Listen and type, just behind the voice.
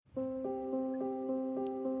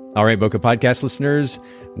All right, Bokeh Podcast listeners,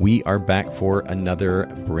 we are back for another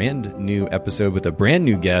brand new episode with a brand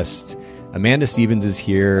new guest. Amanda Stevens is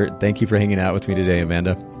here. Thank you for hanging out with me today,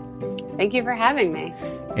 Amanda. Thank you for having me.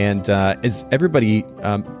 And as everybody,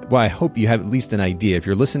 I hope you have at least an idea. If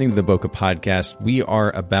you're listening to the Bokeh Podcast, we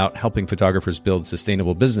are about helping photographers build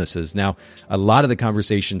sustainable businesses. Now, a lot of the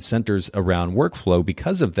conversation centers around workflow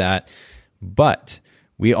because of that, but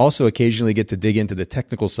we also occasionally get to dig into the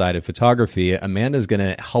technical side of photography. Amanda's going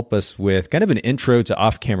to help us with kind of an intro to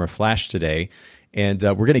off-camera flash today, and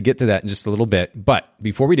we're going to get to that in just a little bit. But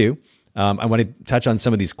before we do, I want to touch on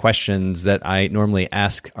some of these questions that I normally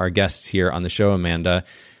ask our guests here on the show, Amanda.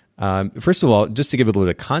 First of all, just to give a little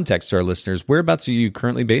bit of context to our listeners, whereabouts are you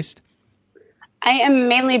currently based? I am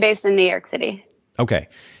mainly based in New York City. Okay.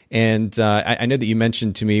 And I know that you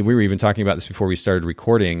mentioned to me, we were even talking about this before we started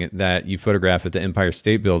recording, that you photograph at the Empire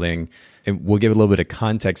State Building, and we'll give a little bit of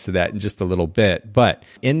context to that in just a little bit. But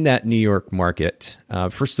in that New York market,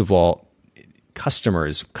 first of all, customer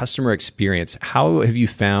experience, how have you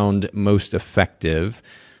found most effective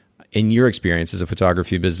in your experience as a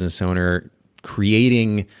photography business owner,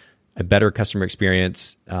 creating a better customer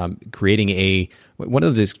experience, creating one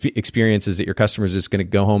of those experiences that your customers are just going to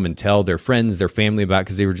go home and tell their friends, their family about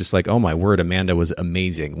because they were just like, oh my word, Amanda was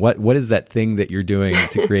amazing. What is that thing that you're doing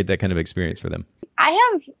to create that kind of experience for them?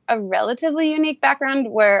 I have a relatively unique background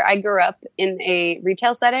where I grew up in a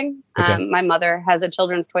retail setting. Okay. My mother has a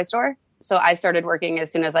children's toy store. So I started working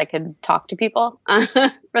as soon as I could talk to people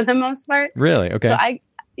for the most part. Really? Okay.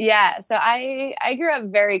 So I grew up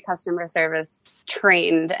very customer service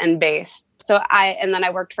trained and based. And then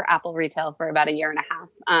I worked for Apple Retail for about a year and a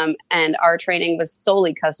half. And our training was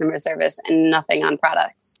solely customer service and nothing on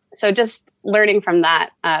products. So just learning from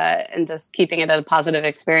that and just keeping it a positive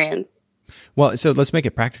experience. Well, so let's make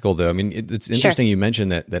it practical, though. I mean, it's interesting you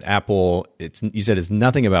mentioned that Apple, you said it's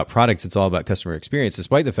nothing about products, it's all about customer experience,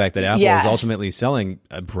 despite the fact that Apple is ultimately selling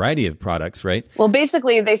a variety of products, right? Well,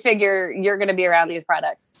 basically, they figure you're going to be around these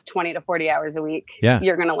products 20 to 40 hours a week. Yeah.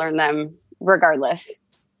 You're going to learn them regardless.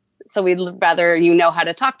 So we'd rather how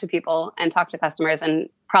to talk to people and talk to customers and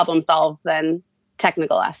problem solve than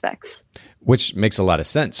technical aspects. Which makes a lot of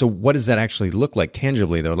sense. So what does that actually look like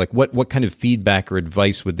tangibly, though? Like what kind of feedback or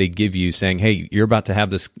advice would they give you saying, hey, you're about to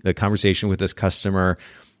have a conversation with this customer.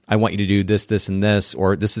 I want you to do this, this, and this,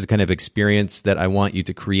 or this is the kind of experience that I want you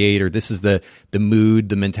to create, or this is the mood,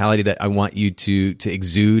 the mentality that I want you to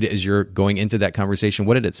exude as you're going into that conversation.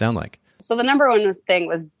 What did it sound like? So the number one thing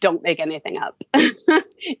was don't make anything up.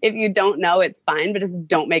 If you don't know, it's fine, but just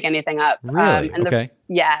don't make anything up. Really? Okay.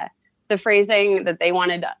 The phrasing that they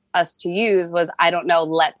wanted us to use was, I don't know,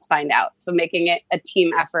 let's find out. So making it a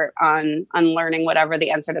team effort on learning whatever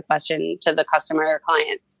the answer to question to the customer or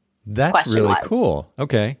client. That's really cool.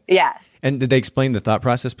 Okay. Yeah. And did they explain the thought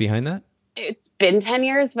process behind that? It's been 10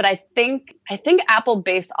 years, but I think Apple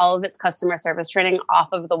based all of its customer service training off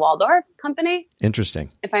of the Waldorf company.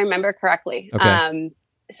 Interesting. If I remember correctly. Okay.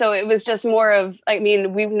 So it was just more of,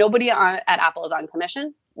 nobody at Apple is on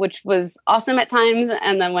commission, which was awesome at times.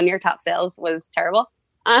 And then when your top sales was terrible.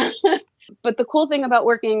 But the cool thing about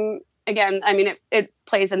working, again, it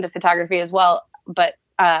plays into photography as well. But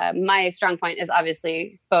my strong point is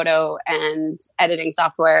obviously photo and editing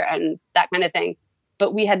software and that kind of thing.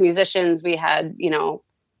 But we had musicians, we had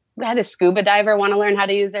a scuba diver want to learn how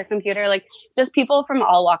to use their computer, like just people from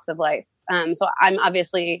all walks of life. So I'm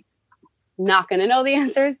obviously not going to know the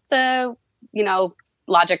answers to,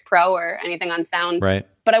 Logic Pro or anything on sound, right?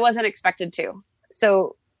 But I wasn't expected to.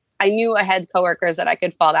 So I knew I had coworkers that I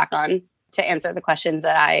could fall back on to answer the questions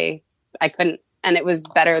that I couldn't. And it was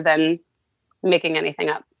better than making anything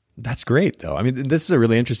up. That's great, though. I mean, this is a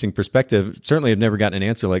really interesting perspective. Certainly, I've never gotten an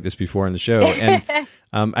answer like this before on the show. And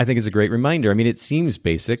I think it's a great reminder. I mean, it seems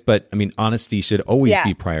basic, but honesty should always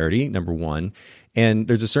be priority, number one. And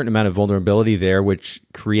there's a certain amount of vulnerability there, which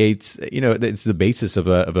creates, it's the basis of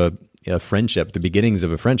a friendship, the beginnings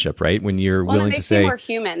of a friendship, right? When you're willing to say, you more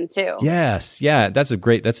human too. Yes. Yeah. That's a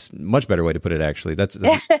much better way to put it, actually. That's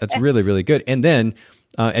really, really good. And then,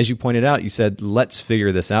 as you pointed out, you said, let's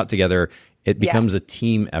figure this out together. It becomes a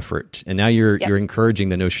team effort. And now you're encouraging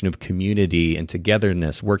the notion of community and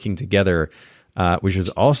togetherness, working together, which is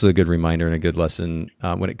also a good reminder and a good lesson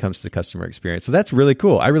when it comes to customer experience. So that's really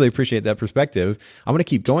cool. I really appreciate that perspective. I want to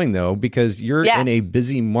keep going, though, because you're in a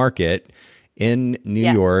busy market in New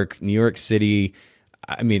York City.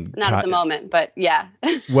 Not at the moment, but yeah.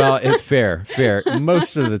 Well, fair.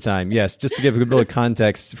 Most of the time, yes. Just to give a little bit of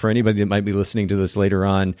context for anybody that might be listening to this later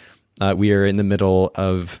on, we are in the middle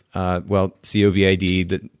of, COVID,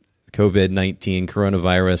 the COVID-19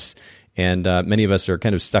 coronavirus, and many of us are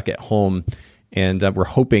kind of stuck at home. And we're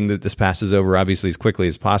hoping that this passes over, obviously, as quickly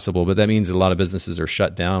as possible. But that means a lot of businesses are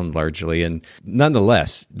shut down largely. And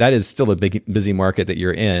nonetheless, that is still a big, busy market that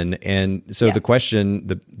you're in. And so the question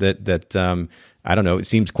that I don't know, it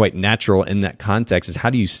seems quite natural in that context is, how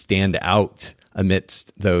do you stand out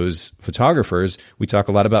amidst those photographers? We talk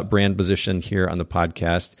a lot about brand position here on the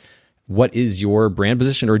podcast. What is your brand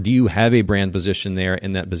position, or do you have a brand position there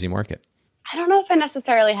in that busy market? I don't know if I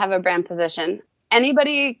necessarily have a brand position.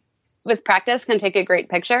 Anybody with practice can take a great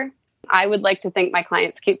picture. I would like to think my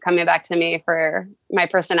clients keep coming back to me for my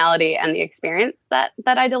personality and the experience that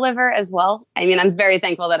I deliver as well. I mean, I'm very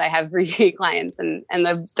thankful that I have repeat clients and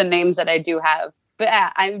the names that I do have. But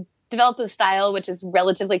I've developed a style which is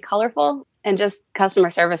relatively colorful and just customer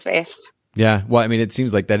service based. Yeah. Well, I mean, it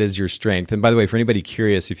seems like that is your strength. And by the way, for anybody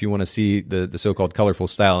curious, if you want to see the so-called colorful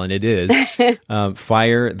style, and it is,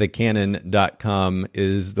 firethecanon.com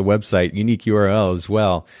is the website, unique URL as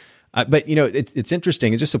well. But, you know, it's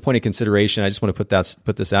interesting. It's just a point of consideration. I just want to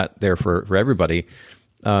put this out there for everybody.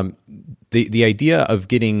 The idea of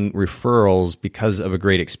getting referrals because of a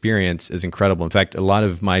great experience is incredible. In fact, a lot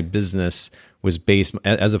of my business was based,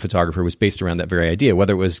 as a photographer, was based around that very idea,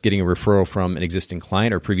 whether it was getting a referral from an existing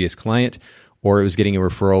client or previous client, or it was getting a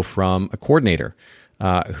referral from a coordinator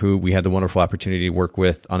who we had the wonderful opportunity to work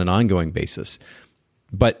with on an ongoing basis.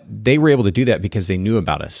 But they were able to do that because they knew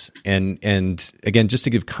about us. And again, just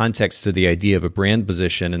to give context to the idea of a brand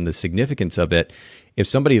position and the significance of it, if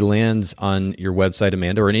somebody lands on your website,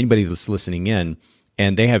 Amanda, or anybody that's listening in,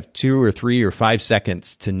 and they have 2 or 3 or 5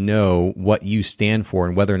 seconds to know what you stand for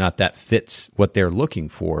and whether or not that fits what they're looking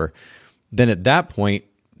for, then at that point,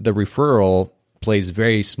 the referral plays a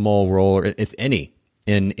very small role, or if any,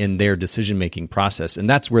 in their decision-making process. And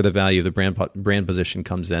that's where the value of the brand position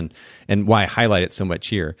comes in, and why I highlight it so much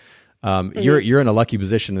here. You're in a lucky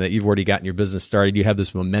position that you've already gotten your business started. You have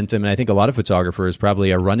this momentum, and I think a lot of photographers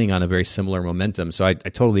probably are running on a very similar momentum. So I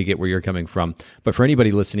totally get where you're coming from. But for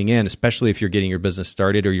anybody listening in, especially if you're getting your business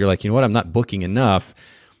started, or you're like, you know what, I'm not booking enough.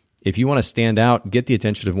 If you want to stand out, get the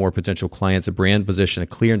attention of more potential clients, a brand position, a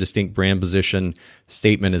clear and distinct brand position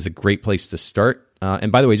statement is a great place to start.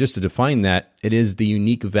 And by the way, just to define that, it is the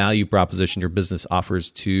unique value proposition your business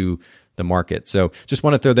offers to the market. So just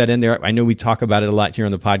want to throw that in there. I know we talk about it a lot here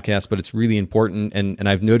on the podcast, but it's really important. And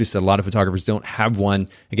I've noticed that a lot of photographers don't have one.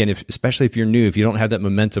 Again, especially if you're new, if you don't have that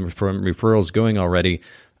momentum from referrals going already,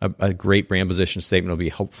 a great brand position statement will be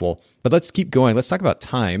helpful. But let's keep going. Let's talk about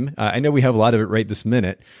time. I know we have a lot of it right this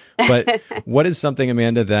minute, but what is something,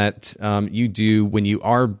 Amanda, that you do when you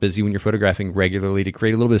are busy, when you're photographing regularly, to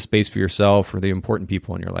create a little bit of space for yourself or the important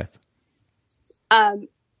people in your life?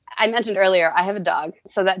 I mentioned earlier, I have a dog,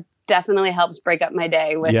 so that definitely helps break up my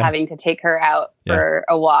day with having to take her out for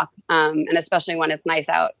a walk. And especially when it's nice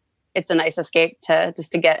out, it's a nice escape to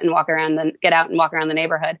get out and walk around the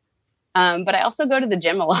neighborhood. But I also go to the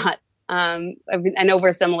gym a lot. I know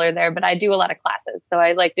we're similar there, but I do a lot of classes. So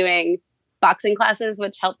I like doing boxing classes,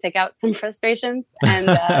 which help take out some frustrations,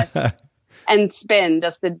 and spin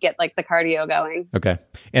just to get like the cardio going. Okay.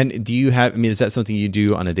 And do you have, is that something you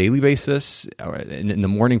do on a daily basis, or in the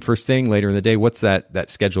morning, first thing, later in the day? What's that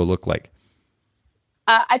schedule look like?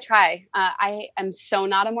 I try. I am so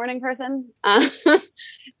not a morning person.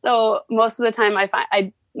 So most of the time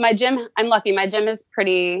my gym, I'm lucky. My gym is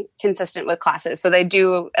pretty consistent with classes. So they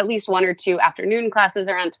do at least 1 or 2 afternoon classes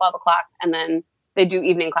around 12 o'clock. And then they do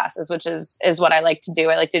evening classes, which is what I like to do.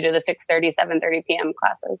 I like to do the 6:30, 7:30 p.m.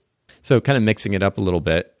 classes. So kind of mixing it up a little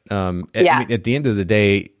bit. At the end of the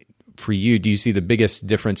day, for you, do you see the biggest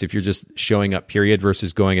difference if you're just showing up period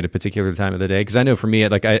versus going at a particular time of the day? Because I know for me,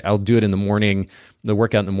 I'll do it in the morning, the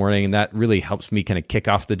workout in the morning, and that really helps me kind of kick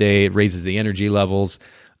off the day. It raises the energy levels.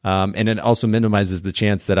 And it also minimizes the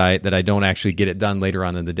chance that I don't actually get it done later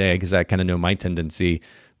on in the day, because I kind of know my tendency.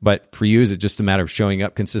 But for you, is it just a matter of showing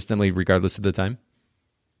up consistently regardless of the time?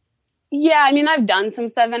 Yeah, I've done some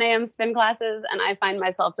 7 a.m. spin classes, and I find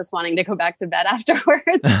myself just wanting to go back to bed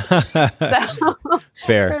afterwards. So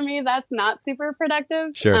fair. For me, that's not super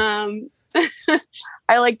productive. Sure.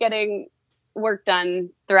 I like getting work done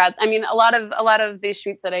throughout. A lot of these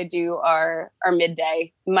shoots that I do are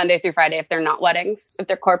midday, Monday through Friday, if they're not weddings. If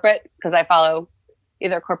they're corporate, because I follow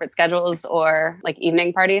either corporate schedules or like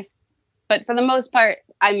evening parties. But for the most part,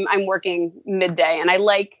 I'm working midday, and I'm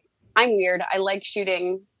weird. I like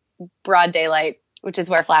shooting broad daylight, which is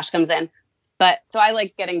where flash comes in. But so I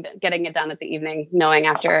like getting it done at the evening, knowing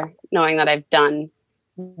that I've done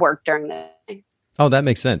work during the day. Oh, that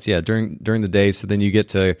makes sense. Yeah, during the day, so then you get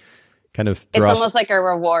to kind of it's almost like a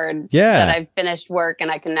reward that I've finished work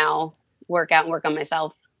and I can now work out and work on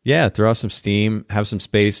myself. Yeah, throw off some steam, have some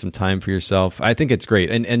space, some time for yourself. I think it's great.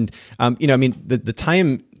 And I mean, the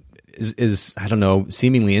time is I don't know,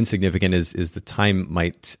 seemingly insignificant as the time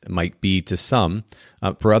might be to some.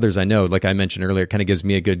 For others, I know, like I mentioned earlier, it kind of gives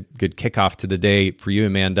me a good kickoff to the day. For you,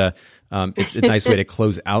 Amanda, it's a nice way to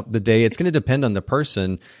close out the day. It's going to depend on the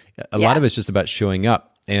person. A lot of it's just about showing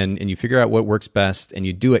up, and you figure out what works best, and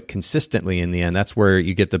you do it consistently. In the end, that's where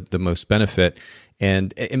you get the most benefit.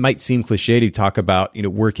 And it might seem cliche to talk about,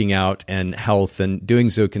 working out and health and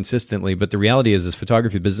doing so consistently, but the reality is, as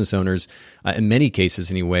photography business owners, in many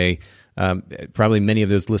cases anyway, probably many of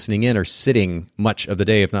those listening in are sitting much of the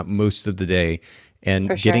day, if not most of the day.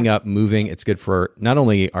 And getting up, moving, it's good for not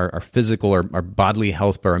only our physical or our bodily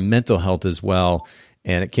health, but our mental health as well.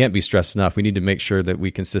 And it can't be stressed enough. We need to make sure that we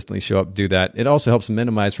consistently show up, do that. It also helps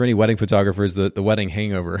minimize, for any wedding photographers, the wedding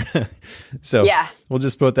hangover. So we'll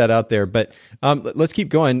just put that out there. But let's keep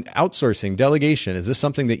going. Outsourcing, delegation. Is this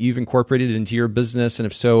something that you've incorporated into your business? And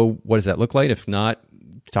if so, what does that look like? If not,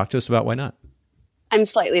 talk to us about why not. I'm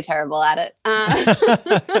slightly terrible at it.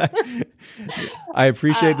 I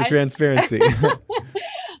appreciate the transparency.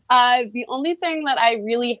 The only thing that I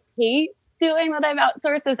really hate doing that I've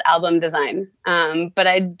outsourced is album design. But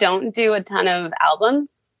I don't do a ton of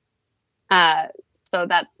albums. So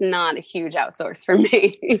that's not a huge outsource for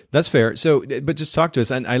me. That's fair. So, but just talk to us.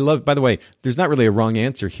 And I love, by the way, there's not really a wrong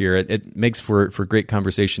answer here. It makes for great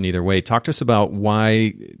conversation either way. Talk to us about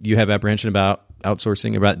why you have apprehension about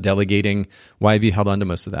outsourcing, about delegating. Why have you held on to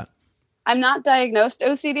most of that? I'm not diagnosed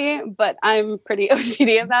OCD, but I'm pretty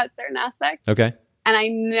OCD about certain aspects. Okay. And I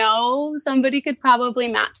know somebody could probably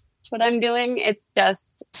match what I'm doing. It's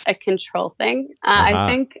just a control thing. I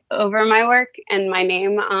think over my work and my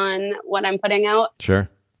name on what I'm putting out. Sure.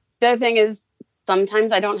 The other thing is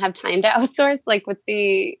sometimes I don't have time to outsource. Like with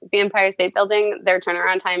the Empire State Building, their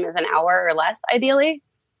turnaround time is an hour or less, ideally.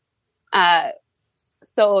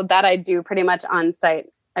 So that I do pretty much on site.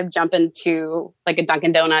 I've jumped into like a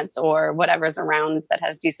Dunkin' Donuts or whatever's around that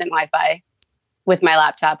has decent Wi-Fi with my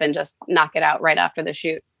laptop and just knock it out right after the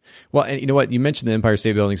shoot. Well, and you know what? You mentioned the Empire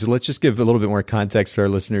State Building, so let's just give a little bit more context to our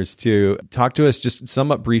listeners too. Talk to us, just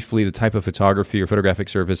sum up briefly the type of photography or photographic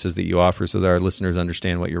services that you offer so that our listeners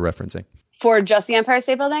understand what you're referencing. For just the Empire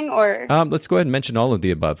State Building, or? Let's go ahead and mention all of the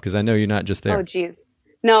above, because I know you're not just there. Oh, geez.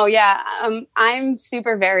 No, yeah. I'm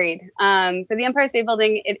super varied. For the Empire State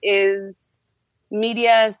Building, it is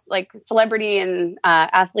media, like celebrity and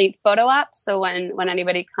athlete photo ops. So when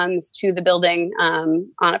anybody comes to the building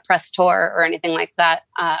on a press tour or anything like that,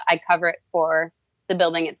 I cover it for the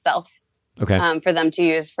building itself. Okay. For them to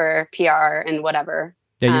use for PR and whatever.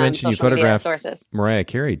 Yeah, you mentioned you photographed sources. Mariah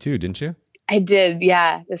Carey too, didn't you? I did,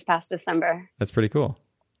 yeah, this past December. That's pretty cool.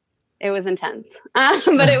 It was intense,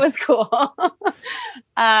 but it was cool.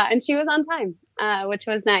 And she was on time, which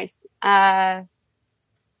was nice.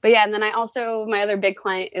 But yeah, and then my other big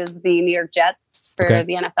client is the New York Jets for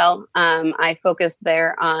the NFL. I focus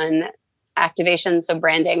there on activation, so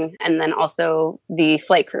branding, and then also the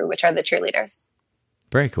flight crew, which are the cheerleaders.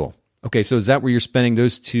 Very cool. Okay, so is that where you're spending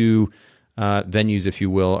those two venues, if you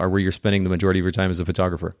will, or where you're spending the majority of your time as a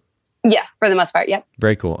photographer? Yeah, for the most part, yep.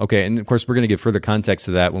 Very cool. Okay, and of course, we're going to give further context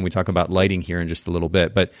to that when we talk about lighting here in just a little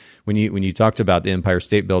bit. But when you talked about the Empire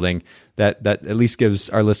State Building, that at least gives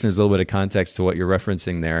our listeners a little bit of context to what you're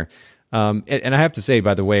referencing there. And I have to say,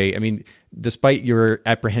 by the way, I mean, despite your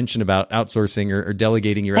apprehension about outsourcing or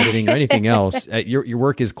delegating your editing or anything else, your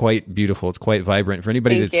work is quite beautiful. It's quite vibrant. For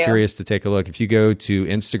anybody that's curious to take a look, if you go to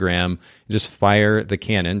Instagram, just fire the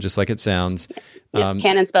Canon, just like it sounds.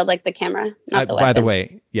 Canon spelled like the camera, not the weapon. By the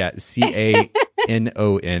way, yeah,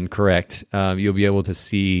 CANON, correct. You'll be able to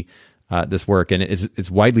see this work, and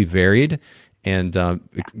it's widely varied and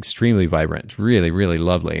extremely vibrant. It's really, really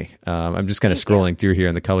lovely. I'm just kind of scrolling through here,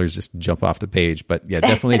 and the colors just jump off the page. But yeah,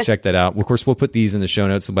 definitely check that out. Of course, we'll put these in the show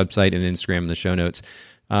notes, the website and Instagram in the show notes.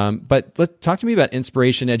 But talk to me about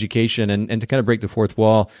inspiration, education, and to kind of break the fourth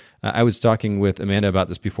wall. I was talking with Amanda about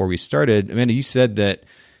this before we started. Amanda, you said that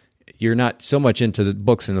you're not so much into the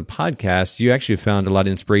books and the podcasts. You actually found a lot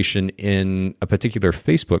of inspiration in a particular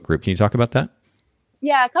Facebook group. Can you talk about that?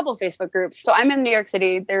 Yeah, a couple of Facebook groups. So I'm in New York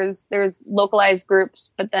City. There's localized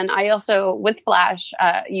groups, but then I also, with Flash,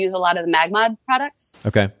 use a lot of the MagMod products.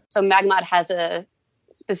 Okay. So MagMod has a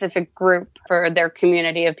specific group for their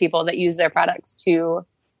community of people that use their products to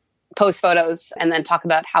post photos and then talk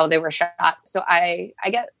about how they were shot. So I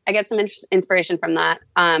get some inspiration from that.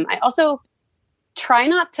 I also try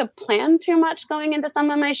not to plan too much going into some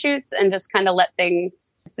of my shoots and just kind of let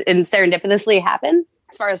things serendipitously happen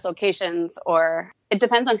as far as locations, or it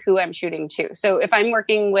depends on who I'm shooting to. So if I'm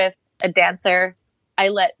working with a dancer, I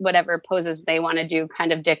let whatever poses they want to do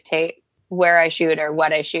kind of dictate where I shoot or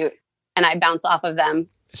what I shoot, and I bounce off of them.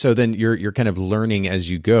 So then you're kind of learning as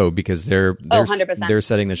you go, because they're 100%. They're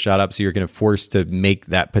setting the shot up, so you're kind of forced to make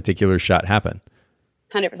that particular shot happen.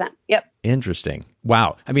 100%. Yep. Interesting.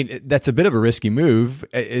 Wow. I mean, that's a bit of a risky move.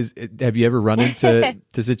 Have you ever run into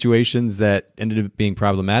to situations that ended up being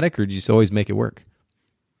problematic, or do you just always make it work?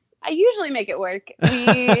 I usually make it work.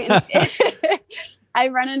 I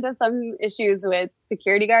run into some issues with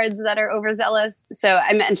security guards that are overzealous. So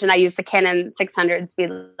I mentioned I used the Canon 600 speed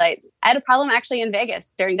lights. I had a problem actually in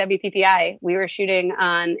Vegas during WPPI. We were shooting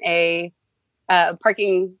on a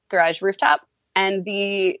parking garage rooftop, and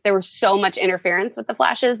there was so much interference with the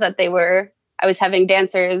flashes that I was having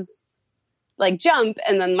dancers like jump,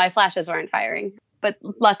 and then my flashes weren't firing. But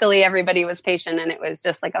luckily everybody was patient, and it was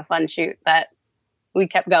just like a fun shoot that we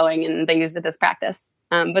kept going, and they used it as practice.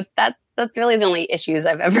 But that's really the only issues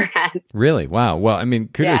I've ever had. Really? Wow. Well, I mean,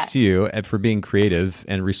 kudos to you for being creative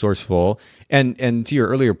and resourceful. And to your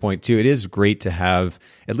earlier point too, it is great to have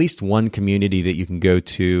at least one community that you can go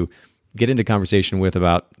to, get into conversation with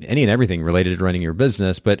about any and everything related to running your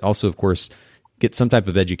business, but also, of course, get some type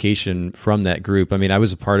of education from that group. I mean, I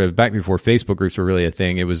was a part of, back before Facebook groups were really a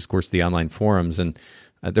thing, it was, of course, the online forums. And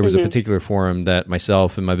there was a particular forum that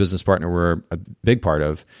myself and my business partner were a big part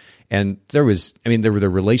of. And there were the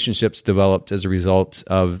relationships developed as a result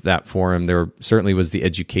of that forum. There certainly was the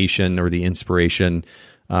education or the inspiration.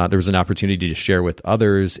 There was an opportunity to share with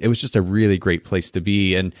others. It was just a really great place to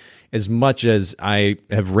be. And as much as I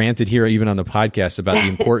have ranted here, even on the podcast, about the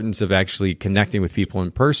importance of actually connecting with people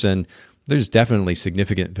in person, there's definitely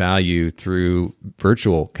significant value through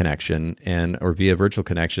virtual connection or via virtual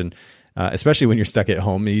connection. Especially when you're stuck at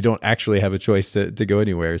home and you don't actually have a choice to go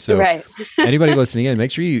anywhere. So right. Anybody listening in,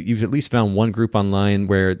 make sure you've at least found one group online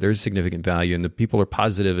where there's significant value and the people are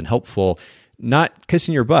positive and helpful, not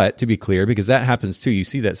kissing your butt, to be clear, because that happens too. You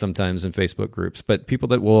see that sometimes in Facebook groups, but people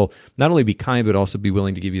that will not only be kind, but also be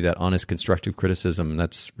willing to give you that honest, constructive criticism. And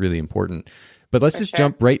that's really important. But let's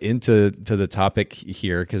jump right into the topic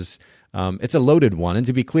here, because it's a loaded one. And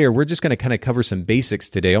to be clear, we're just going to kind of cover some basics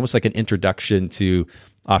today, almost like an introduction to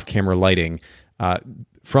off-camera lighting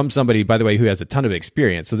from somebody, by the way, who has a ton of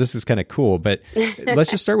experience. So this is kind of cool. But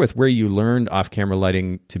let's just start with where you learned off-camera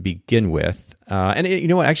lighting to begin with. And you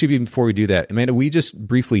know what? Actually, before we do that, Amanda, we just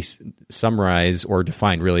briefly summarize or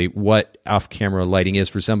define really what off-camera lighting is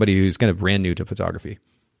for somebody who's kind of brand new to photography.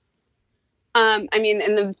 I mean,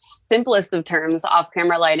 in the simplest of terms,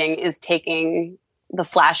 off-camera lighting is taking the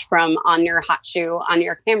flash from on your hot shoe on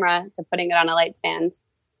your camera to putting it on a light stand,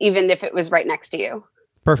 even if it was right next to you.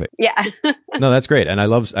 Perfect. Yeah. No, that's great. And I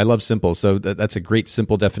love simple. So that's a great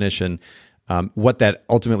simple definition. What that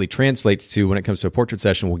ultimately translates to when it comes to a portrait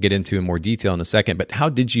session, we'll get into in more detail in a second. But how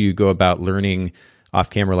did you go about learning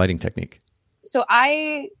off-camera lighting technique? So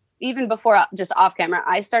even before just off camera,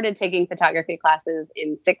 I started taking photography classes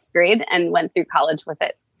in 6th grade and went through college with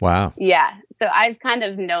it. Wow. Yeah. So I've kind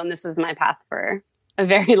of known this was my path for a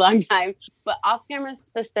very long time. But off camera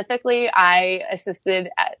specifically, I assisted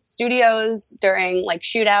at studios during like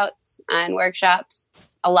shootouts and workshops.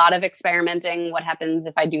 A lot of experimenting. What happens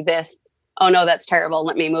if I do this? Oh no, that's terrible.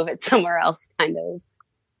 Let me move it somewhere else kind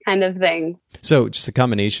of thing. So just a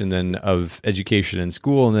combination then of education in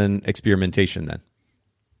school and then experimentation then.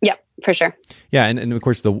 Yep, for sure. Yeah, and of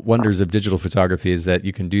course the wonders of digital photography is that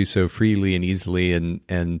you can do so freely and easily.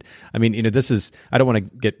 And I mean, this is, I don't want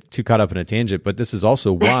to get too caught up in a tangent, but this is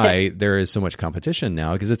also why there is so much competition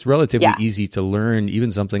now, because it's relatively easy to learn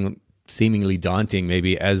even something seemingly daunting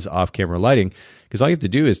maybe as off-camera lighting, because all you have to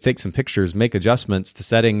do is take some pictures, make adjustments to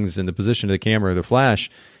settings and the position of the camera or the flash,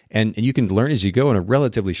 and you can learn as you go in a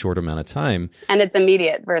relatively short amount of time. And it's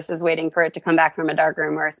immediate versus waiting for it to come back from a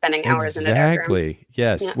darkroom or spending hours in a dark room. Exactly.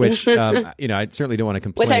 Yes. Yeah. Which, I certainly don't want to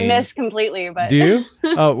complain. Which I miss completely. But do you?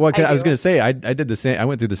 Oh, well, I was going to say, I did the same. I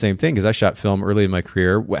went through the same thing because I shot film early in my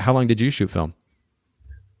career. How long did you shoot film?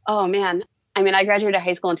 Oh, man. I mean, I graduated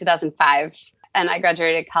high school in 2005 and I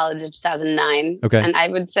graduated college in 2009. Okay. And I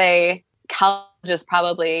would say college is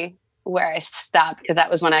probably where I stopped because that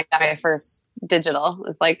was when I got my first digital.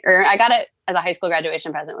 It was or I got it as a high school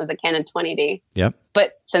graduation present. It was a Canon 20D. Yep.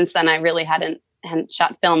 But since then, I really hadn't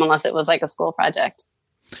shot film unless it was like a school project.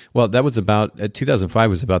 Well, that was about 2005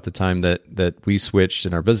 was about the time that we switched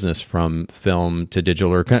in our business from film to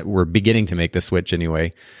digital, or we're beginning to make the switch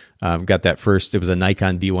anyway. Got that first. It was a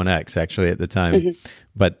Nikon D1X actually at the time, mm-hmm.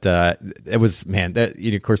 But it was, man, that,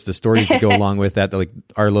 of course the stories that go along with that. Like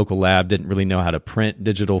our local lab didn't really know how to print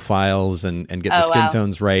digital files and get the skin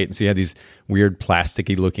tones right, and so you had these weird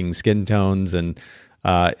plasticky looking skin tones, and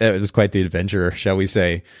It was quite the adventure, shall we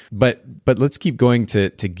say. But let's keep going to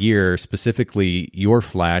gear, specifically your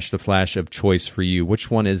flash, the flash of choice for you. Which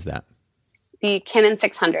one is that? The Canon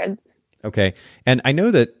 600s. Okay. And I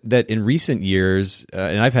know that in recent years,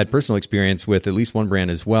 and I've had personal experience with at least one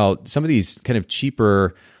brand as well, some of these kind of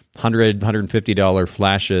cheaper $100, $150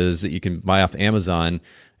 flashes that you can buy off Amazon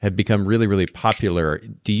have become really, really popular.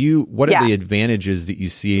 What are the advantages that you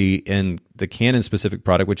see in the Canon specific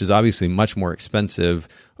product, which is obviously much more expensive,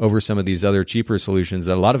 over some of these other cheaper solutions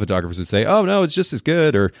that a lot of photographers would say, oh no, it's just as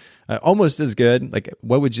good or almost as good? Like,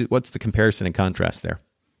 what's the comparison and contrast there?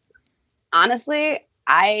 Honestly,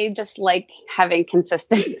 I just like having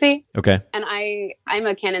consistency. Okay. And I'm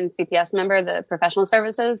a Canon CPS member, the professional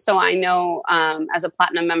services. So I know as a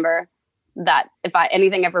platinum member that if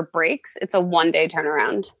anything ever breaks, it's a 1-day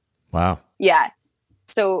turnaround. Wow. Yeah.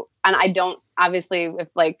 So, and I don't, obviously with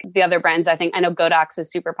like the other brands, I know Godox is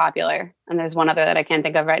super popular and there's one other that I can't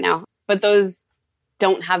think of right now, but those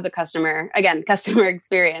don't have the customer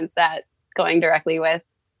experience that going directly with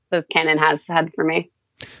the Canon has had for me.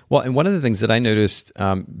 Well, and one of the things that I noticed,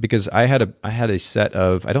 because I had a set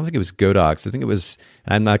of, I don't think it was Godox. I think it was,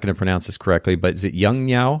 and I'm not going to pronounce this correctly, but is it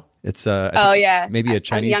Yongnuo? It's maybe a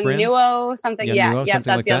Chinese brand. Yongnuo something. Yongnuo, yeah, something that's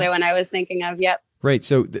like the that. other one I was thinking of. Yep. Right.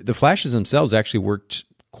 So the flashes themselves actually worked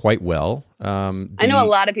quite well. I know a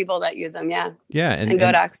lot of people that use them. Yeah. Yeah, and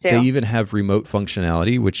Godox too. They even have remote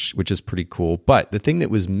functionality, which is pretty cool. But the thing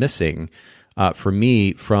that was missing for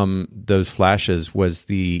me from those flashes was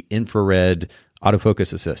the infrared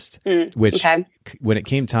autofocus assist, which when it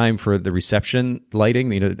came time for the reception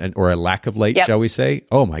lighting, or a lack of light, shall we say?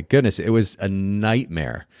 Oh my goodness, it was a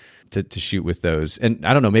nightmare to shoot with those. And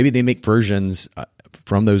I don't know, maybe they make versions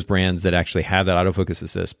from those brands that actually have that autofocus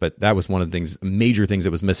assist, but that was one of the major things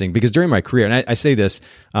that was missing. Because during my career, and I say this,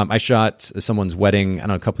 I shot someone's wedding,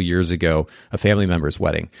 a couple years ago, a family member's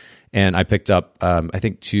wedding, and I picked up, I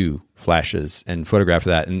think 2 flashes and photographed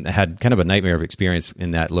that, and had kind of a nightmare of experience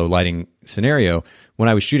in that low lighting scenario. When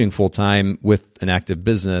I was shooting full time with an active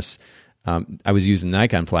business, I was using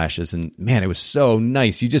Nikon flashes, and man, it was so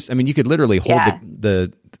nice. You could literally hold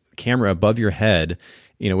the camera above your head,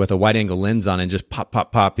 with a wide angle lens on, and just pop,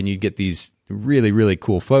 pop, pop, and you'd get these really, really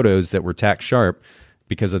cool photos that were tack sharp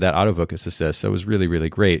because of that autofocus assist. So it was really, really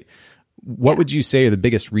great. What would you say are the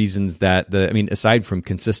biggest reasons that aside from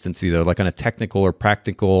consistency though, like on a technical or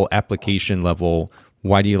practical application level,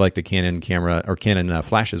 why do you like the Canon camera, or Canon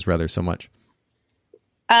flashes rather, so much?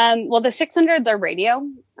 Well, the 600s are radio.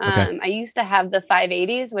 Okay. I used to have the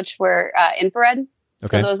 580s, which were infrared.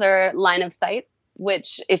 Okay. So those are line of sight,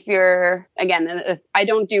 which if I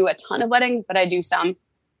don't do a ton of weddings, but I do some.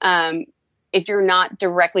 If you're not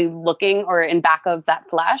directly looking or in back of that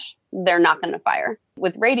flash, they're not going to fire.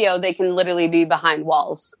 With radio, they can literally be behind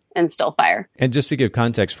walls and still fire. And just to give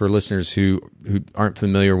context for listeners who aren't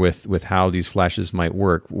familiar with how these flashes might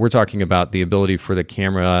work, we're talking about the ability for the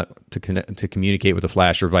camera to communicate with the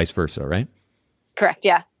flash, or vice versa, right? Correct,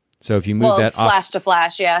 yeah. So if you move that flash to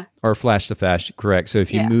flash, yeah. Or flash to flash, correct. So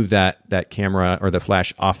if you move that camera or the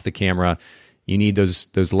flash off the camera, you need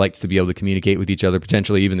those lights to be able to communicate with each other,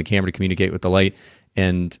 potentially even the camera to communicate with the light.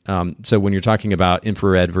 And so when you're talking about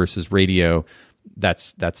infrared versus radio,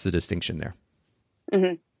 that's the distinction there.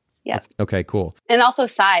 Mm-hmm. Yeah. Okay, cool. And also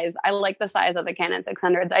size. I like the size of the Canon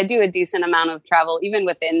 600s. I do a decent amount of travel, even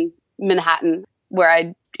within Manhattan, where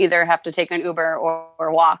I either have to take an Uber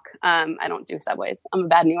or walk. I don't do subways. I'm a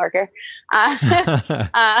bad New Yorker.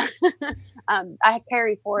 I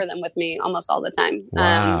carry 4 of them with me almost all the time.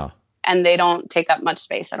 Wow. And they don't take up much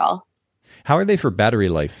space at all. How are they for battery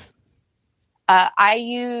life? I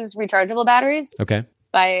use rechargeable batteries. Okay.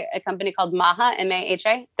 By a company called Maha,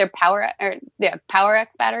 MAHA. They're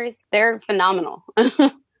PowerX batteries. They're phenomenal.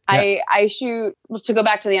 I shoot, to go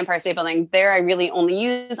back to the Empire State Building, there I really only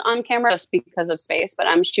use on camera just because of space, but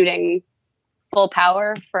I'm shooting full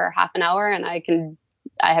power for half an hour and I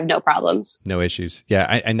have no problems. No issues.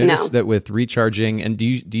 Yeah, I noticed that with recharging, and do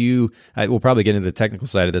you we'll probably get into the technical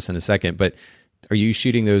side of this in a second, but are you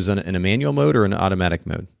shooting those in a manual mode or an automatic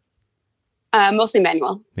mode? Mostly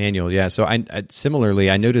manual. Manual, yeah. So I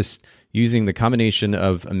similarly, I noticed using the combination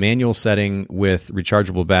of a manual setting with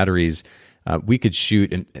rechargeable batteries, we could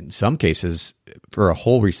shoot in some cases for a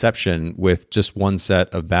whole reception with just one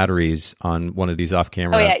set of batteries on one of these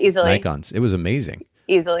off-camera easily. Nikons. It was amazing.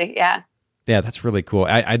 Easily, yeah. Yeah, that's really cool.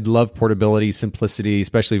 I'd love portability, simplicity,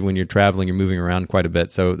 especially when you're traveling, you're moving around quite a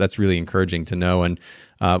bit. So that's really encouraging to know. And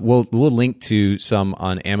we'll link to some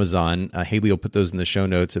on Amazon. Haley will put those in the show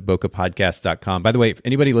notes at bokehpodcast.com. By the way, if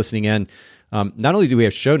anybody listening in, not only do we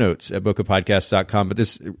have show notes at bokehpodcast.com,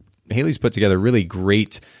 but Haley's put together really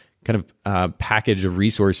great kind of package of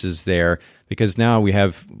resources there, because now we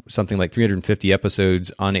have something like 350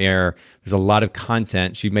 episodes on air. There's a lot of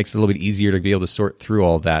content. She makes it a little bit easier to be able to sort through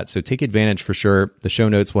all of that. So take advantage for sure. The show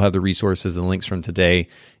notes will have the resources and links from today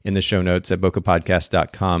in the show notes at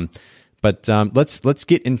bokehpodcast.com. But let's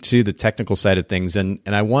get into the technical side of things, and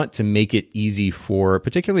I want to make it easy for,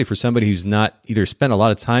 particularly for somebody who's not either spent a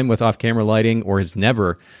lot of time with off-camera lighting or has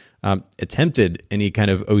never attempted any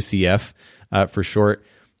kind of OCF for short.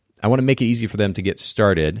 I want to make it easy for them to get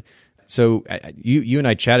started. So you and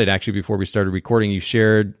I chatted actually before we started recording. You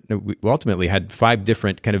shared, we ultimately had 5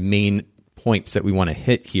 different kind of main points that we want to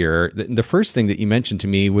hit here. The first thing that you mentioned to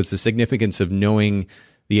me was the significance of knowing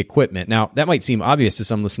the equipment. Now, that might seem obvious to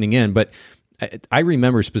some listening in, but I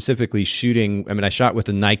remember specifically shooting, I shot with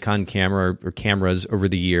a Nikon camera or cameras over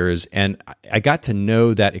the years, and I got to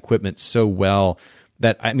know that equipment so well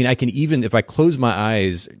that, I can even, if I close my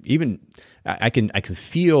eyes, even I can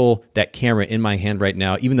feel that camera in my hand right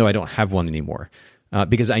now, even though I don't have one anymore,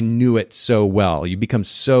 because I knew it so well. You become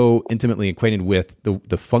so intimately acquainted with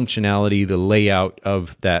the functionality, the layout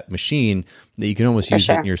of that machine that you can almost use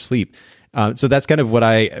it in your sleep. So that's kind of what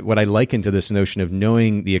I liken to this notion of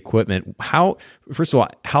knowing the equipment. First of all,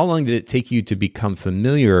 how long did it take you to become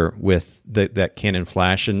familiar with that Canon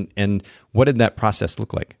flash, and what did that process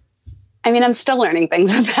look like? I'm still learning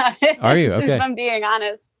things about it. Are you? Okay. If I'm being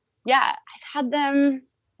honest. Yeah, I've had them,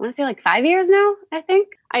 I want to say like 5 years now, I think.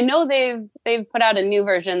 I know they've put out a new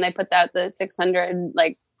version. They put out the 600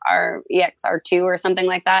 like EXR2 or something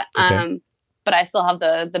like that. Okay. But I still have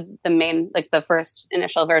the main, like the first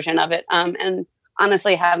initial version of it. And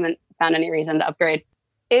honestly haven't found any reason to upgrade.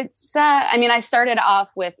 It's, I started off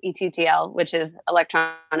with ETTL, which is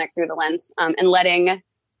electronic through the lens, and letting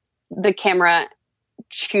the camera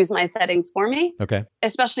choose my settings for me. Okay.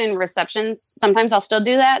 Especially in receptions. Sometimes I'll still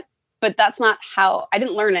do that, but that's not how, I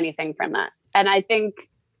didn't learn anything from that. And I think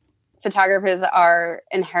photographers are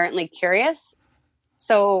inherently curious.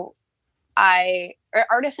 So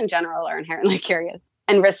artists in general are inherently curious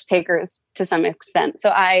and risk takers to some extent. So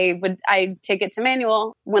I take it to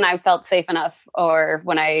manual when I felt safe enough, or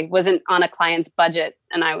when I wasn't on a client's budget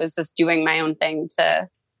and I was just doing my own thing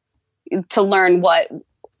to learn what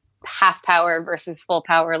half power versus full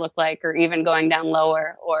power look like, or even going down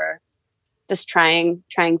lower, or just trying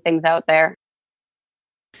things out there.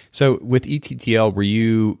 So with ETTL, were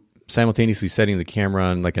you simultaneously setting the camera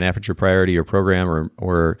on like an aperture priority or program,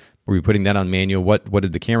 or were you putting that on manual? What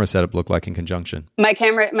did the camera setup look like in conjunction? My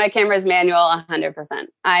camera is manual 100%.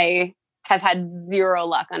 I have had zero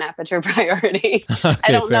luck on aperture priority. Okay,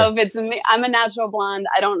 I don't know if it's me. I'm a natural blonde.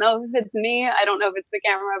 I don't know if it's me. I don't know if it's the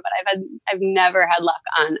camera, but I've never had luck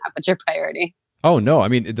on aperture priority. Oh no!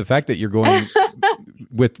 The fact that you're going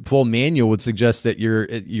with full manual would suggest that your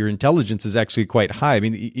intelligence is actually quite high.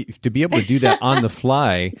 To be able to do that on the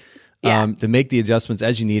fly, to make the adjustments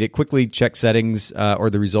as you need it, quickly check settings or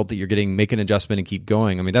the result that you're getting, make an adjustment and keep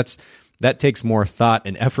going. That takes more thought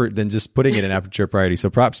and effort than just putting it in aperture priority.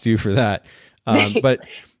 So props to you for that. But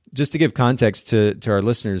just to give context to our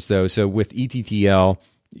listeners, though, so with ETTL,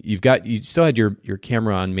 you still had your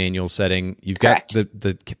camera on manual setting. You've Correct. Got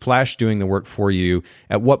the flash doing the work for you.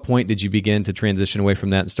 At what point did you begin to transition away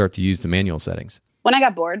from that and start to use the manual settings? When I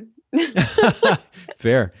got bored.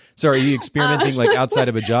 Fair. So are you experimenting like outside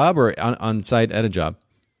of a job or on site at a job?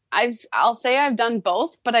 I'll say I've done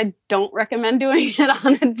both, but I don't recommend doing it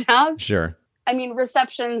on a job. Sure.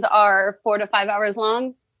 Receptions are 4 to 5 hours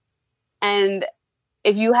long. And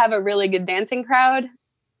if you have a really good dancing crowd,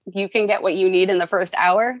 you can get what you need in the first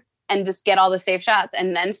hour and just get all the safe shots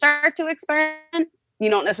and then start to experiment. You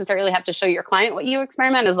don't necessarily have to show your client what you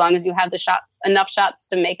experiment, as long as you have the shots, enough shots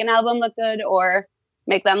to make an album look good or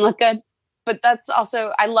make them look good. But that's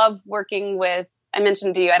also, I love working with, I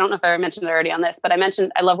mentioned to you, I don't know if I mentioned it already on this, but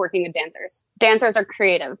I love working with dancers. Dancers are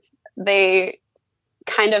creative. They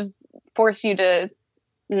kind of force you to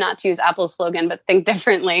not to use Apple's slogan, but think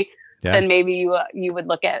differently than maybe you would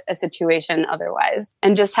look at a situation otherwise.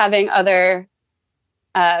 And just having other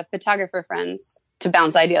photographer friends to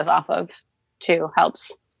bounce ideas off of too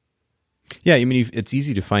helps. Yeah, it's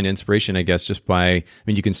easy to find inspiration, I guess, just by,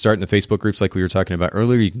 you can start in the Facebook groups like we were talking about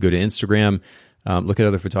earlier. You can go to Instagram, look at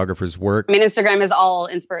other photographers' work. Instagram is all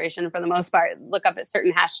inspiration for the most part. Look up at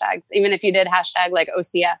certain hashtags. Even if you did hashtag like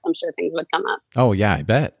OCF, I'm sure things would come up. Oh, yeah, I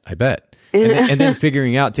bet. And then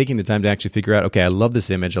taking the time to actually figure out, okay, I love this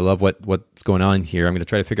image. I love what's going on here. I'm going to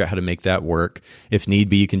try to figure out how to make that work. If need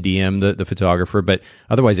be, you can DM the photographer, but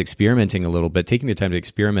otherwise experimenting a little bit, taking the time to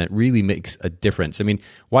experiment really makes a difference.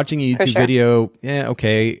 Watching a YouTube video,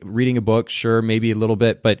 okay. Reading a book, sure, maybe a little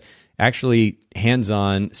bit, but actually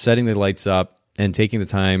hands-on, setting the lights up, and taking the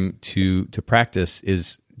time to practice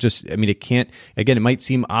is just, I mean, it can't, again, it might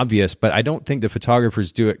seem obvious, but I don't think the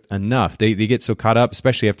photographers do it enough. They get so caught up,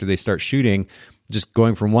 especially after they start shooting, just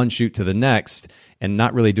going from one shoot to the next and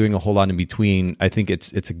not really doing a whole lot in between. I think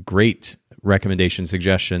it's a great recommendation,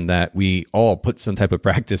 suggestion that we all put some type of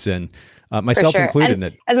practice in, myself included in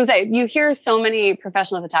it. As I say, you hear so many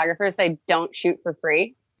professional photographers say don't shoot for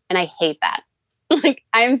free. And I hate that. Like,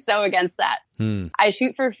 I am so against that. I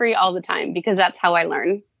shoot for free all the time because that's how I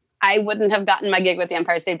learn. I wouldn't have gotten my gig with the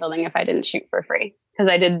Empire State Building if I didn't shoot for free, because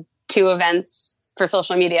I did 2 events for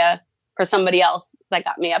social media for somebody else that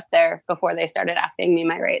got me up there before they started asking me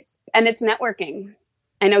my rates. And it's networking.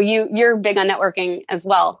 I know you're big on networking as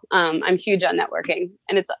well. I'm huge on networking,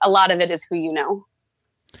 and a lot of it is who you know.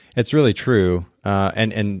 It's really true.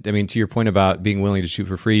 And I mean, to your point about being willing to shoot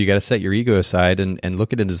for free, you got to set your ego aside and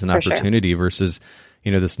look at it as an opportunity versus,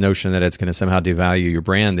 this notion that it's going to somehow devalue your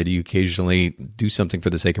brand, that you occasionally do something for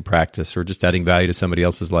the sake of practice or just adding value to somebody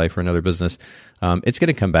else's life or another business. It's going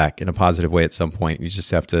to come back in a positive way at some point. You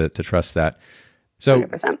just have to trust that. So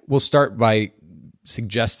 100%. We'll start by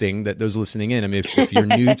suggesting that those listening in, I mean, if you're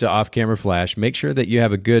new to off-camera flash, make sure that you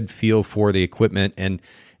have a good feel for the equipment. And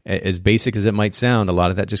as basic as it might sound, a lot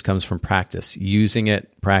of that just comes from practice, using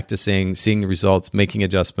it, practicing, seeing the results, making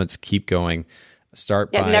adjustments, keep going.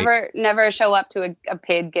 Never show up to a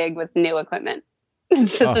paid gig with new equipment.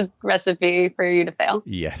 It's just a recipe for you to fail.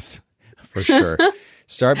 Yes, for sure.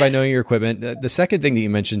 Start by knowing your equipment. The second thing that you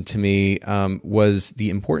mentioned to me was the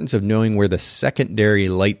importance of knowing where the secondary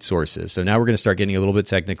light source is. So now we're going to start getting a little bit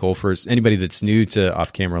technical for anybody that's new to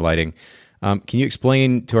off-camera lighting. Can you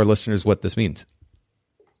explain to our listeners what this means?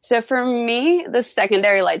 So for me, the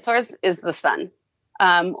secondary light source is the sun.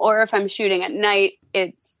 Or if I'm shooting at night,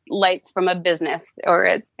 it's lights from a business, or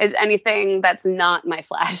it's anything that's not my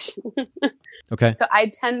flash. Okay. So I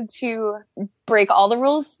tend to break all the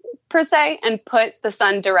rules per se and put the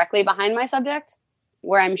sun directly behind my subject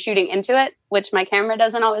where I'm shooting into it, which my camera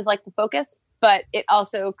doesn't always like to focus, but it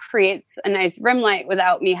also creates a nice rim light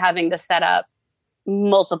without me having to set up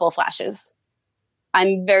multiple flashes.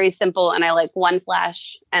 I'm very simple and I like one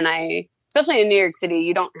flash, and especially in New York City,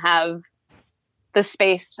 you don't have the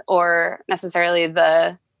space or necessarily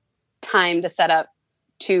the time to set up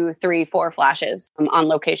 2, 3, 4 flashes on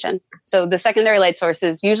location. So the secondary light source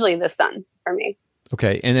is usually the sun for me.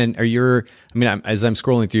 Okay. And then as I'm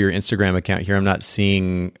scrolling through your Instagram account here, I'm not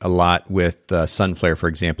seeing a lot with sun flare, for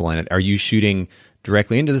example, in it. Are you shooting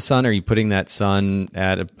directly into the sun? Are you putting that sun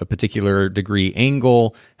at a particular degree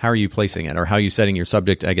angle? How are you placing it, or how are you setting your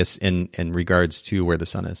subject, I guess, in regards to where the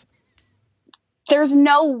sun is? There's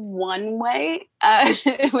no one way,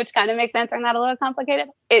 which kind of makes answering that a little complicated.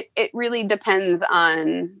 It really depends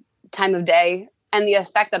on time of day and the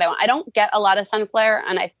effect that I want. I don't get a lot of sun flare,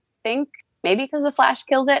 and I think maybe because the flash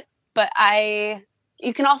kills it, but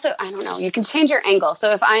you can also, I don't know, you can change your angle.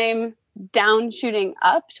 So if I'm down shooting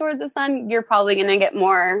up towards the sun, you're probably going to get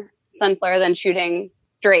more sun flare than shooting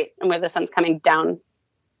straight and where the sun's coming down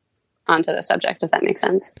onto the subject, if that makes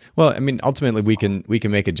sense. Well, I mean, ultimately we can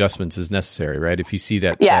make adjustments as necessary, right? If you see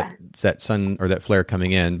that sun or that flare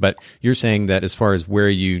coming in, but you're saying that as far as where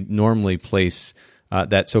you normally place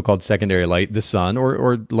that so-called secondary light, the sun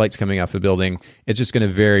or lights coming off a building, it's just going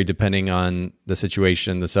to vary depending on the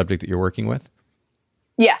situation, the subject that you're working with?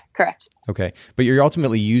 Yeah, correct. Okay. But you're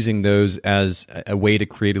ultimately using those as a way to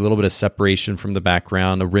create a little bit of separation from the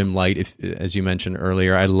background, a rim light, as you mentioned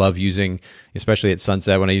earlier. I love using, especially at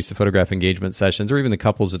sunset when I used to photograph engagement sessions or even the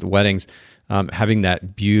couples at the weddings, having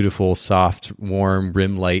that beautiful, soft, warm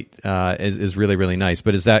rim light is really, really nice.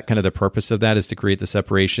 But is that kind of the purpose of that, is to create the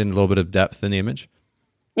separation, a little bit of depth in the image?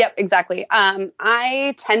 Yep, exactly.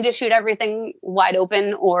 I tend to shoot everything wide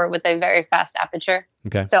open or with a very fast aperture.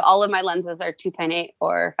 Okay. So all of my lenses are 2.8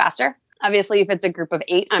 or faster. Obviously, if it's a group of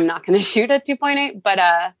 8, I'm not going to shoot at 2.8. But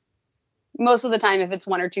most of the time, if it's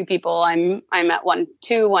 1 or 2 people, I'm at 1.2,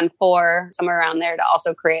 1.4, somewhere around there to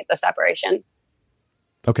also create the separation.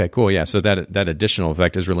 Okay, cool. Yeah. So that additional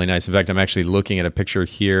effect is really nice. In fact, I'm actually looking at a picture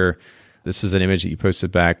here. This is an image that you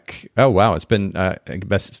posted back. Oh, wow. It's been a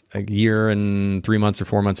year and 3 months or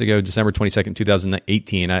 4 months ago, December 22nd,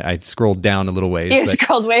 2018. I scrolled down a little ways. You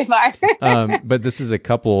scrolled way far. But this is a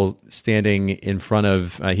couple standing in front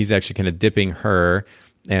of, he's actually kind of dipping her.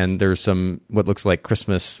 And there's some, what looks like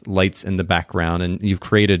Christmas lights in the background. And you've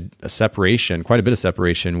created a separation, quite a bit of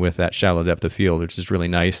separation with that shallow depth of field, which is really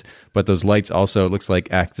nice. But those lights also, it looks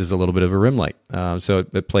like, act as a little bit of a rim light. So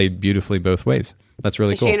it played beautifully both ways. That's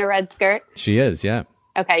really cool. Is she in a red skirt? She is, yeah.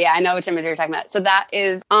 Okay, yeah, I know which image you're talking about. So that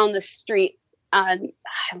is on the street. I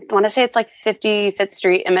want to say it's like 55th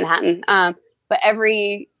Street in Manhattan. But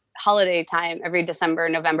every holiday time, every December,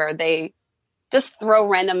 November, they just throw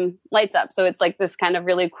random lights up. So it's like this kind of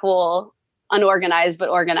really cool, unorganized but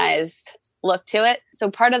organized look to it. So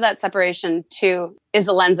part of that separation too is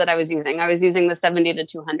the lens that I was using. I was using the 70 to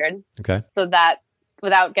 200. Okay. So that,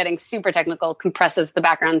 without getting super technical, compresses the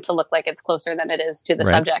background to look like it's closer than it is to the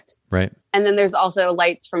subject. Right. And then there's also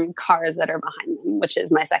lights from cars that are behind them, which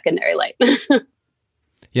is my secondary light.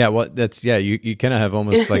 Yeah, well, you kind of have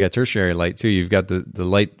almost like a tertiary light too. You've got the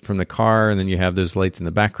light from the car, and then you have those lights in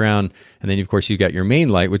the background. And then, of course, you've got your main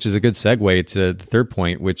light, which is a good segue to the third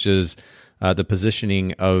point, which is the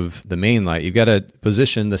positioning of the main light. You've got to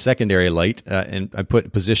position the secondary light, and I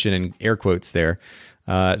put position in air quotes there.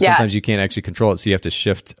 Sometimes you can't actually control it, so you have to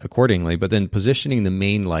shift accordingly. But then positioning the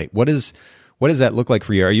main light, what does that look like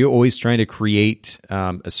for you? Are you always trying to create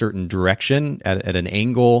a certain direction at an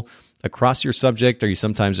angle across your subject? Are you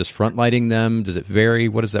sometimes just front lighting them? Does it vary?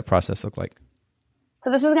 What does that process look like? So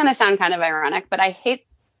this is going to sound kind of ironic, but I hate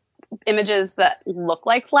images that look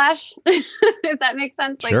like flash, if that makes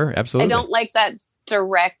sense. Sure, absolutely. I don't like that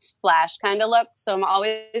direct flash kind of look. So I'm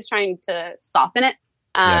always trying to soften it,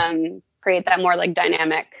 create that more like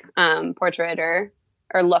dynamic portrait or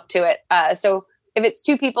look to it. So if it's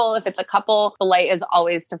two people, if it's a couple, the light is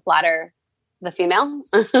always to flatter the female.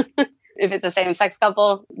 If it's a same-sex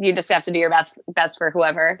couple, you just have to do your best for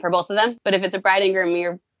whoever, for both of them. But if it's a bride and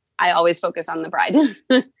groom, I always focus on the bride.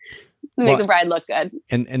 Make the bride look good.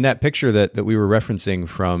 And that picture that we were referencing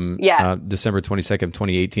from December 22nd,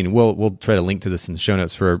 2018, we'll try to link to this in the show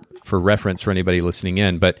notes for reference for anybody listening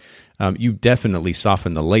in. But you definitely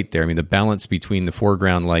soften the light there. I mean, the balance between the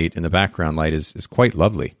foreground light and the background light is quite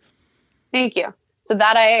lovely. Thank you. So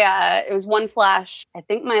that it was one flash. I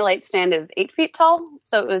think my light stand is 8 feet tall.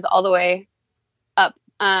 So it was all the way up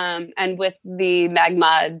and with the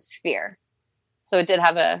Magmod sphere. So it did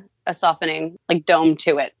have a softening like dome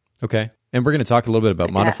to it. Okay. And we're going to talk a little bit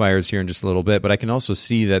about modifiers here in just a little bit, but I can also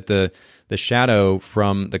see that the shadow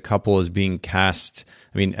from the couple is being cast,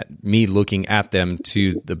 I mean, me looking at them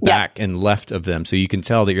to the back and left of them. So you can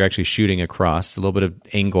tell that you're actually shooting across, a little bit of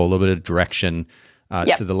angle, a little bit of direction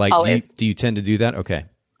to the light. Do you tend to do that? Okay.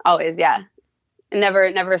 Always, yeah.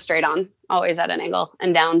 Never straight on, always at an angle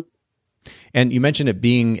and down. And you mentioned it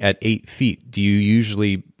being at 8 feet. Do you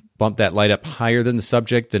usually bump that light up higher than the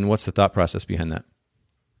subject? And what's the thought process behind that?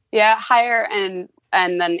 Yeah, higher and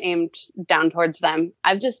then aimed down towards them.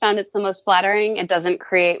 I've just found it's the most flattering. It doesn't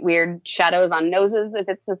create weird shadows on noses if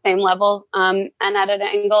it's the same level and at an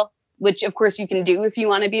angle, which of course you can do if you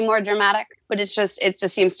want to be more dramatic. But it just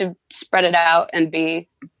seems to spread it out and be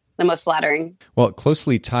the most flattering. Well,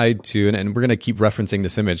 closely tied to, and we're going to keep referencing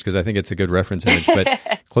this image because I think it's a good reference image, but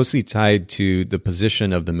closely tied to the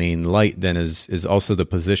position of the main light then is also the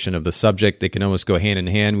position of the subject. They can almost go hand in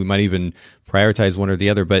hand. We might even prioritize one or the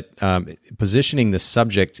other, but positioning the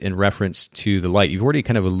subject in reference to the light. You've already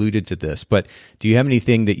kind of alluded to this, but do you have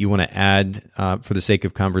anything that you want to add for the sake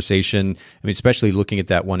of conversation? I mean, especially looking at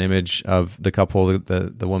that one image of the couple,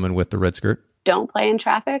 the woman with the red skirt. Don't play in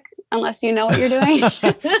traffic unless you know what you're doing.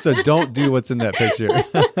 So don't do what's in that picture.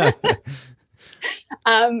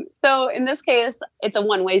 So in this case, it's a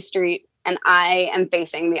one-way street and I am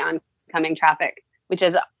facing the oncoming traffic, which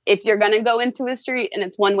is if you're going to go into a street and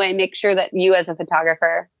it's one way, make sure that you as a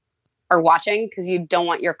photographer are watching because you don't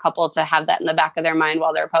want your couple to have that in the back of their mind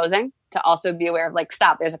while they're posing, to also be aware of like,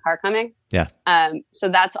 stop, there's a car coming. Yeah. So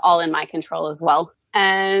that's all in my control as well.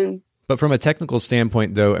 But from a technical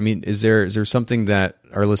standpoint, though, I mean, is there something that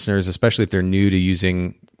our listeners, especially if they're new to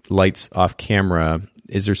using lights off camera,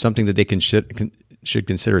 is there something that they should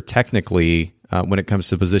consider technically when it comes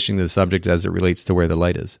to positioning the subject as it relates to where the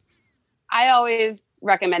light is? I always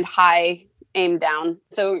recommend high, aim down.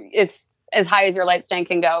 So it's as high as your light stand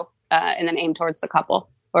can go, and then aim towards the couple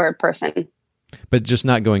or person. But just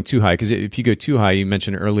not going too high, because if you go too high, you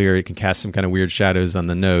mentioned earlier, it can cast some kind of weird shadows on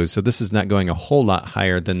the nose. So this is not going a whole lot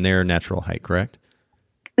higher than their natural height, correct?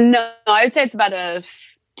 No, I would say it's about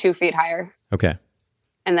 2 feet higher. Okay.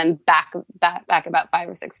 And then back about 5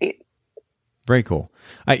 or 6 feet. Very cool.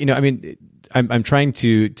 I'm trying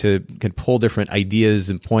to can pull different ideas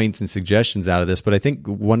and points and suggestions out of this, but I think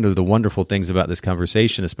one of the wonderful things about this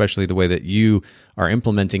conversation, especially the way that you are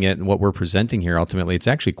implementing it and what we're presenting here, ultimately, it's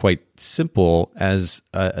actually quite simple as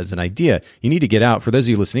an idea. You need to get out, for those of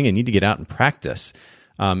you listening, you need to get out and practice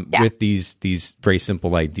with these very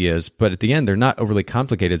simple ideas. But at the end, they're not overly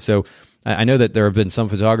complicated. So I know that there have been some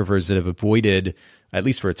photographers that have avoided, at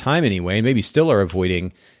least for a time anyway, and maybe still are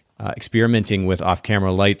avoiding experimenting with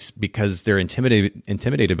off-camera lights because they're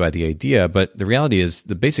intimidated by the idea. But the reality is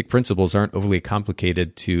the basic principles aren't overly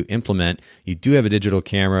complicated to implement. You do have a digital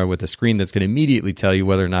camera with a screen that's going to immediately tell you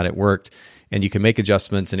whether or not it worked, and you can make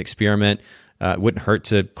adjustments and experiment. It wouldn't hurt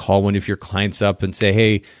to call one of your clients up and say,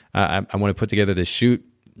 hey, I want to put together this shoot.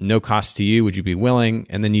 No cost to you. Would you be willing?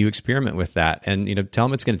 And then you experiment with that, and tell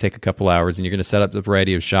them it's going to take a couple hours, and you're going to set up a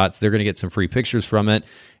variety of shots. They're going to get some free pictures from it,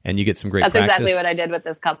 and you get some great. That's practice. Exactly what I did with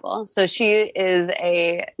this couple. So she is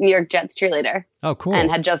a New York Jets cheerleader. Oh, cool! And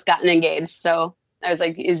had just gotten engaged. So I was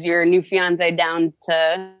like, "Is your new fiance down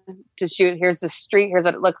to shoot? Here's the street. Here's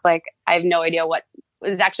what it looks like. I have no idea what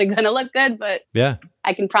is actually going to look good, but yeah,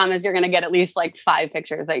 I can promise you're going to get at least like 5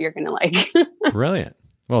 pictures that you're going to like." Brilliant.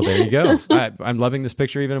 Well, there you go. I'm loving this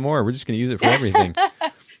picture even more. We're just going to use it for everything.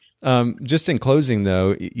 Just in closing,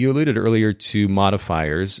 though, you alluded earlier to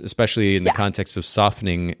modifiers, especially in the context of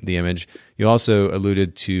softening the image. You also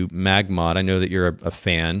alluded to MagMod. I know that you're a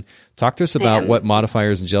fan. Talk to us about what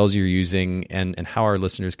modifiers and gels you're using and how our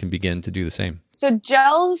listeners can begin to do the same. So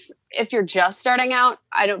gels, if you're just starting out,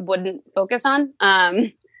 I wouldn't focus on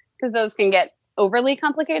because those can get overly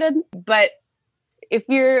complicated. But if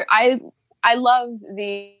you're, I love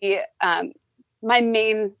the my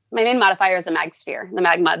main modifier is a MagSphere, the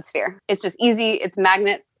MagMod sphere. It's just easy. It's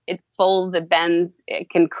magnets. It folds. It bends. It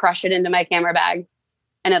can crush it into my camera bag,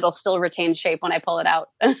 and it'll still retain shape when I pull it out.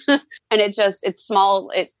 And it's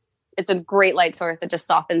small. It's a great light source. It just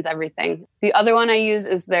softens everything. The other one I use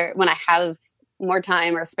is when I have more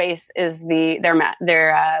time or space is their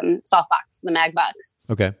softbox, the MagBox.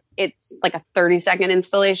 Okay. It's like a 30-second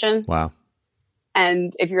installation. Wow.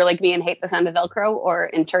 And if you're like me and hate the sound of Velcro, or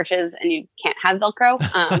in churches and you can't have Velcro,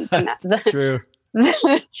 True.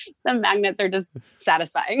 The magnets are just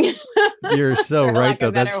satisfying. You're so right,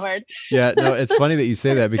 though. That's word. Yeah, no, it's funny that you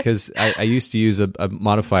say that because I used to use a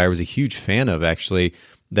modifier I was a huge fan of, actually,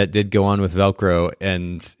 that did go on with Velcro.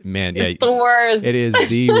 And man, it's the worst. It is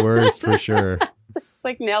the worst for sure. It's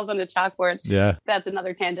like nails on a chalkboard. Yeah. That's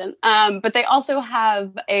another tangent. But they also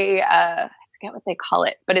have I forget what they call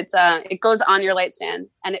it, but it goes on your light stand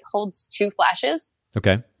and it holds 2 flashes.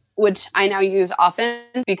 Okay. Which I now use often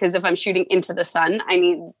because if I'm shooting into the sun, I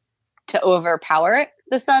need to overpower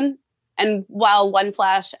the sun. And while 1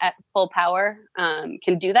 flash at full power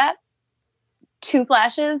can do that, 2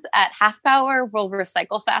 flashes at half power will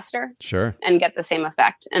recycle faster. Sure. And get the same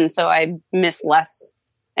effect. And so I miss less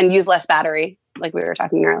and use less battery, like we were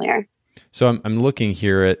talking earlier. So I'm looking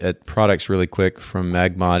here at products really quick from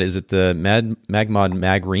MagMod. Is it the MagMod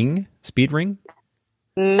Mag Ring, Speed Ring?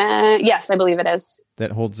 Yes, I believe it is.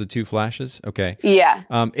 That holds the 2 flashes? Okay. Yeah.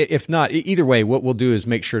 If not, either way, what we'll do is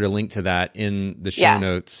make sure to link to that in the show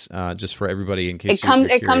notes, just for everybody in case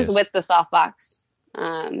it comes with the softbox.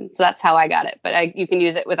 So that's how I got it. But you can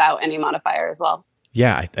use it without any modifier as well.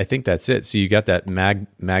 Yeah, I think that's it. So you got that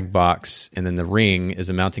mag box, and then the ring is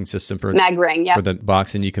a mounting system for Mag Ring, for the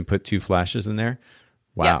box, and you can put 2 flashes in there.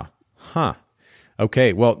 Wow. Yep. Huh.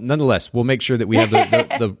 Okay. Well, nonetheless, we'll make sure that we have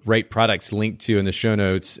the right products linked to in the show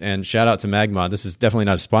notes. And shout out to MagMod. This is definitely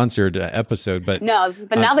not a sponsored episode, but no,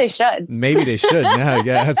 but now they should. Maybe they should. Yeah,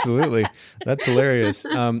 absolutely. That's hilarious.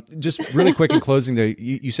 Just really quick in closing, though,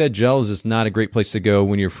 you said gels is not a great place to go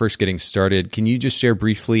when you're first getting started. Can you just share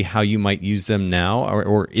briefly how you might use them now,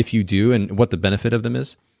 or if you do, and what the benefit of them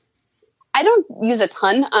is? I don't use a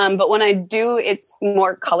ton, but when I do, it's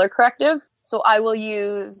more color corrective. So I will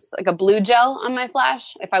use like a blue gel on my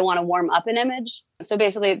flash if I want to warm up an image. So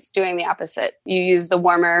basically it's doing the opposite. You use the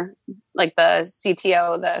warmer, like the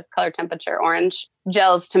CTO, the color temperature orange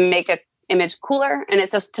gels to make an image cooler. And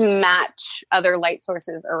it's just to match other light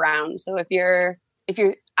sources around. So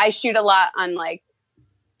I shoot a lot on like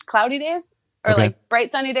cloudy days or like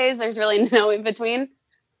bright sunny days. There's really no in between.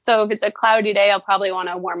 So if it's a cloudy day, I'll probably want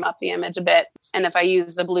to warm up the image a bit. And if I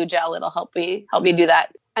use the blue gel, it'll help me do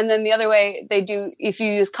that. And then the other way they do, if you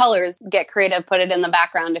use colors, get creative, put it in the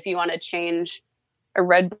background. If you want to change a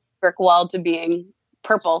red brick wall to being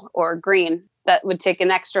purple or green, that would take an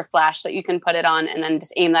extra flash that you can put it on and then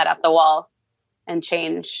just aim that at the wall and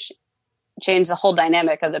change the whole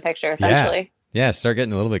dynamic of the picture, essentially. Yeah, start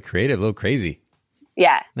getting a little bit creative, a little crazy.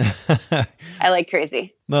 Yeah. I like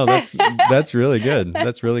crazy. No, that's really good.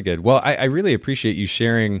 That's really good. Well, I really appreciate you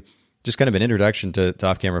sharing just kind of an introduction to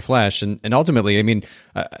off-camera flash. And ultimately, I mean,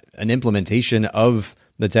 an implementation of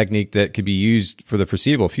the technique that could be used for the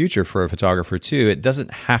foreseeable future for a photographer too. It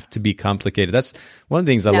doesn't have to be complicated. That's one of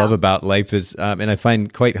the things I love about life is, and I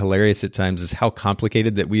find quite hilarious at times, is how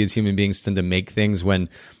complicated that we as human beings tend to make things when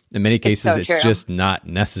in many cases it's just not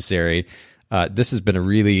necessary. This has been a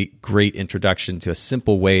really great introduction to a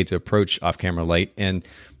simple way to approach off-camera light. And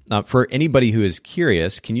For anybody who is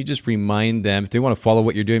curious, can you just remind them, if they want to follow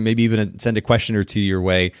what you're doing, maybe even send a question or two your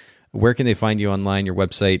way, where can they find you online, your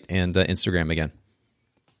website, and Instagram again?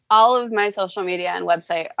 All of my social media and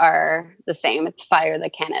website are the same. It's Fire the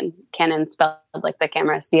Cannon. Cannon spelled like the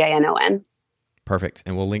camera, CINON. Perfect.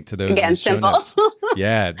 And we'll link to those. Again, simple.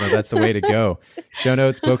 Yeah, no, that's the way to go. Show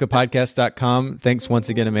notes, bokehpodcast.com. Thanks once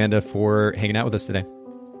again, Amanda, for hanging out with us today.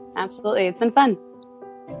 Absolutely. It's been fun.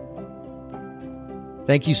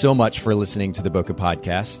 Thank you so much for listening to the Bokeh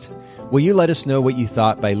Podcast. Will you let us know what you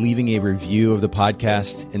thought by leaving a review of the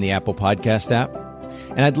podcast in the Apple Podcast app?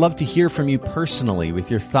 And I'd love to hear from you personally with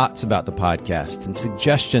your thoughts about the podcast and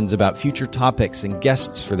suggestions about future topics and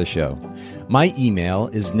guests for the show. My email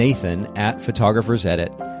is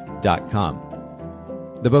nathan@photographersedit.com.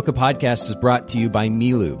 The Bokeh Podcast is brought to you by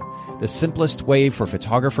Miilu, the simplest way for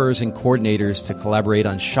photographers and coordinators to collaborate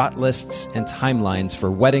on shot lists and timelines for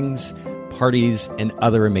weddings, parties, and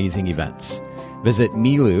other amazing events. Visit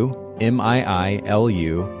Miilu,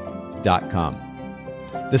 MIILU.com.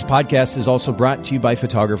 This podcast is also brought to you by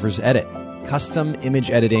Photographers Edit, custom image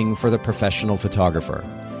editing for the professional photographer.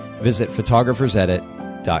 Visit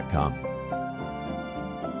photographersedit.com.